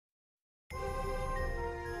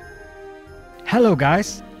Hello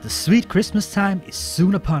guys, the sweet Christmas time is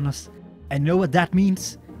soon upon us. And know what that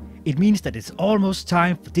means? It means that it's almost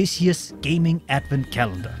time for this year's gaming advent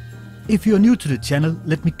calendar. If you're new to the channel,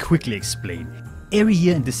 let me quickly explain. Every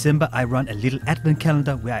year in December I run a little advent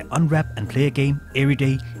calendar where I unwrap and play a game every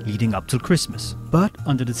day leading up till Christmas. But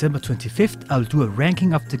on the December 25th I'll do a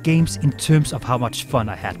ranking of the games in terms of how much fun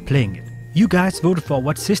I had playing it. You guys voted for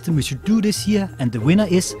what system we should do this year, and the winner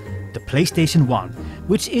is the PlayStation 1,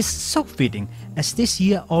 which is so fitting as this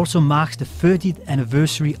year also marks the 30th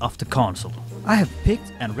anniversary of the console. I have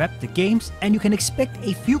picked and wrapped the games, and you can expect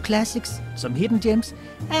a few classics, some hidden gems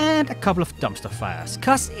and a couple of dumpster fires,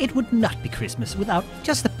 cause it would not be Christmas without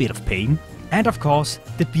just a bit of pain. And of course,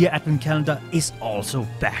 the beer advent calendar is also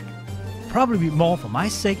back. Probably more for my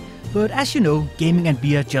sake, but as you know, gaming and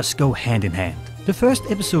beer just go hand in hand. The first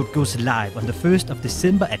episode goes live on the 1st of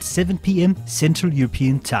December at 7 PM Central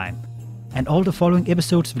European Time. And all the following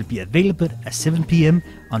episodes will be available at 7 PM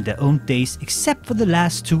on their own days, except for the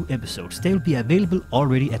last 2 episodes. They will be available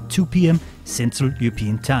already at 2 PM Central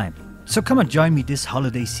European Time. So come and join me this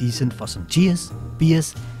holiday season for some cheers,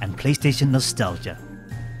 beers and PlayStation nostalgia.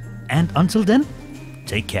 And until then,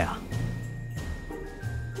 take care.